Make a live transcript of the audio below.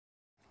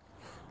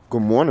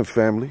Good morning,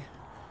 family.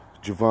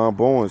 Jayvon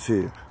Bowens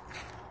here,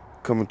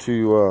 coming to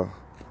you,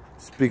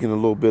 speaking a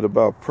little bit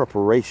about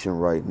preparation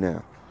right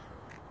now.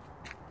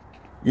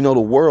 You know, the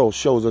world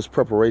shows us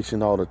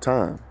preparation all the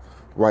time.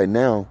 Right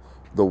now,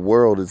 the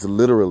world is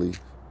literally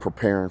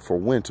preparing for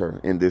winter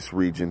in this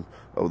region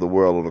of the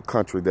world, or the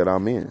country that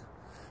I'm in.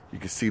 You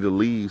can see the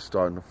leaves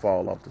starting to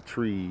fall off the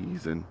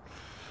trees, and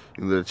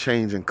they're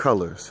changing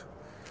colors.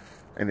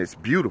 And it's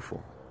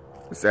beautiful.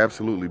 It's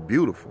absolutely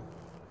beautiful.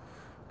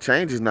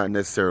 Change is not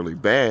necessarily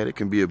bad. It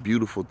can be a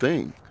beautiful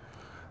thing,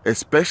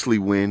 especially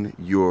when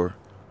you're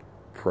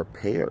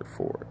prepared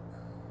for it.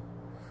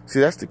 See,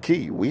 that's the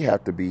key. We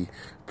have to be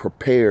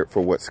prepared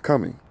for what's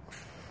coming.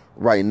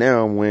 Right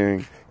now, I'm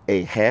wearing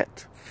a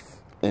hat,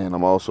 and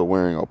I'm also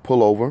wearing a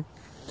pullover,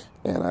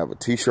 and I have a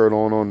t-shirt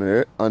on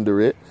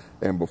under it.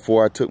 And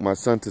before I took my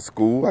son to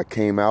school, I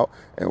came out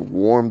and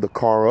warmed the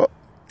car up.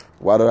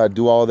 Why did I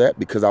do all that?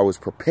 Because I was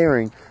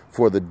preparing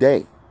for the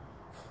day.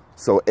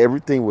 So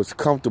everything was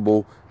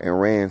comfortable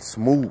and ran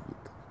smooth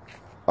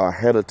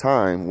ahead of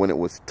time. When it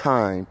was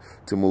time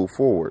to move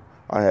forward,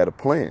 I had a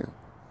plan.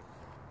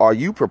 Are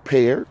you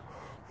prepared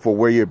for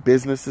where your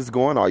business is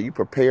going? Are you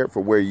prepared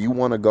for where you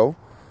want to go?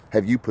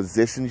 Have you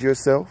positioned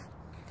yourself?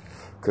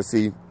 Because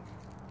see,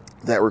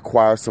 that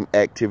requires some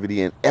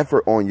activity and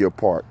effort on your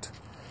part.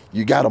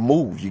 You got to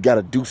move. You got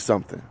to do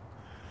something.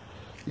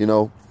 You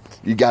know,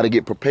 you got to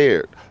get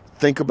prepared.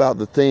 Think about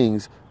the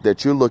things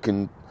that you're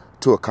looking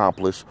to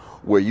accomplish,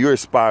 where you're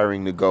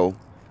aspiring to go,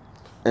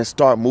 and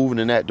start moving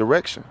in that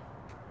direction.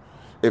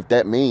 If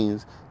that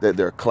means that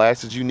there are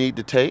classes you need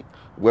to take,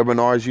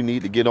 webinars you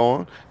need to get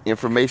on,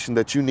 information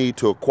that you need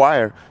to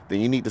acquire, then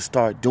you need to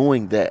start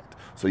doing that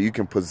so you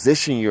can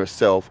position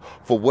yourself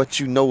for what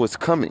you know is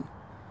coming.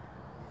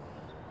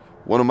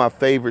 One of my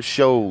favorite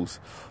shows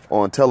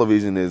on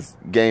television is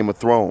Game of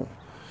Thrones.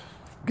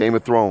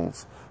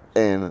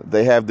 And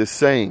they have this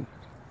saying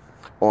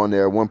on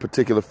there, one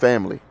particular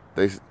family,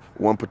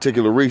 one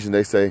particular region,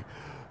 they say,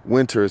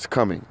 winter is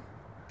coming.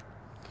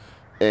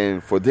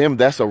 And for them,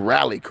 that's a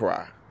rally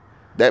cry.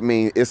 That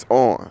means it's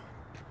on.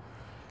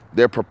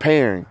 They're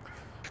preparing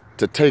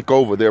to take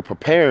over. They're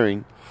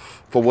preparing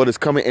for what is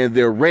coming, and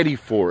they're ready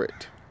for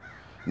it.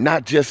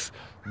 Not just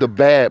the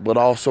bad, but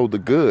also the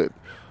good.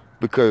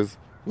 Because,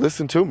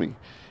 listen to me,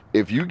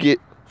 if you get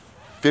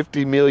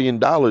 $50 million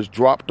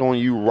dropped on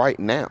you right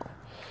now,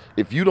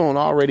 if you don't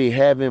already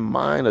have in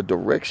mind a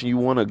direction you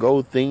want to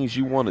go, things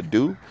you want to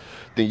do,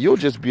 then you'll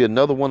just be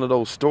another one of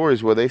those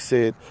stories where they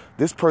said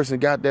this person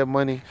got that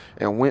money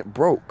and went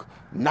broke.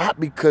 Not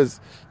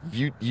because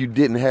you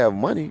didn't have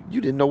money,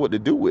 you didn't know what to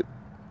do with it.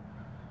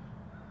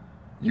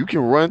 You can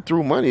run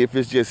through money if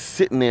it's just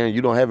sitting there and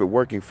you don't have it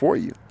working for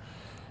you.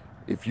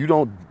 If you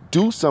don't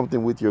do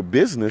something with your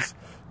business,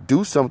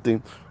 do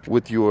something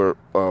with your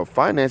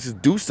finances,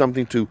 do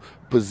something to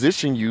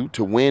position you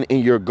to win in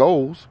your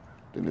goals,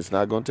 then it's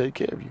not going to take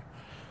care of you.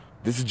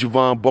 This is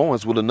Jayvon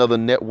Bowens with another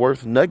net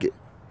worth nugget.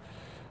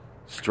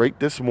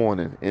 Straight this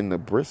morning in the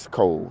brisk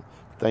cold.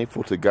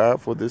 Thankful to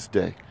God for this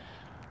day.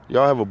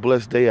 Y'all have a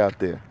blessed day out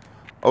there.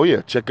 Oh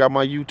yeah, check out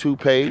my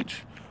YouTube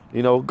page.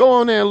 You know, go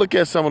on there and look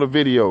at some of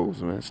the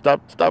videos, man.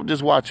 Stop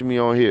just watching me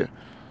on here.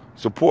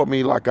 Support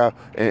me like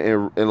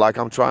and like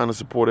I'm trying to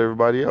support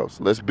everybody else.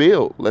 Let's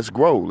build. Let's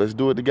grow. Let's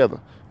do it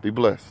together. Be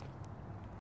blessed.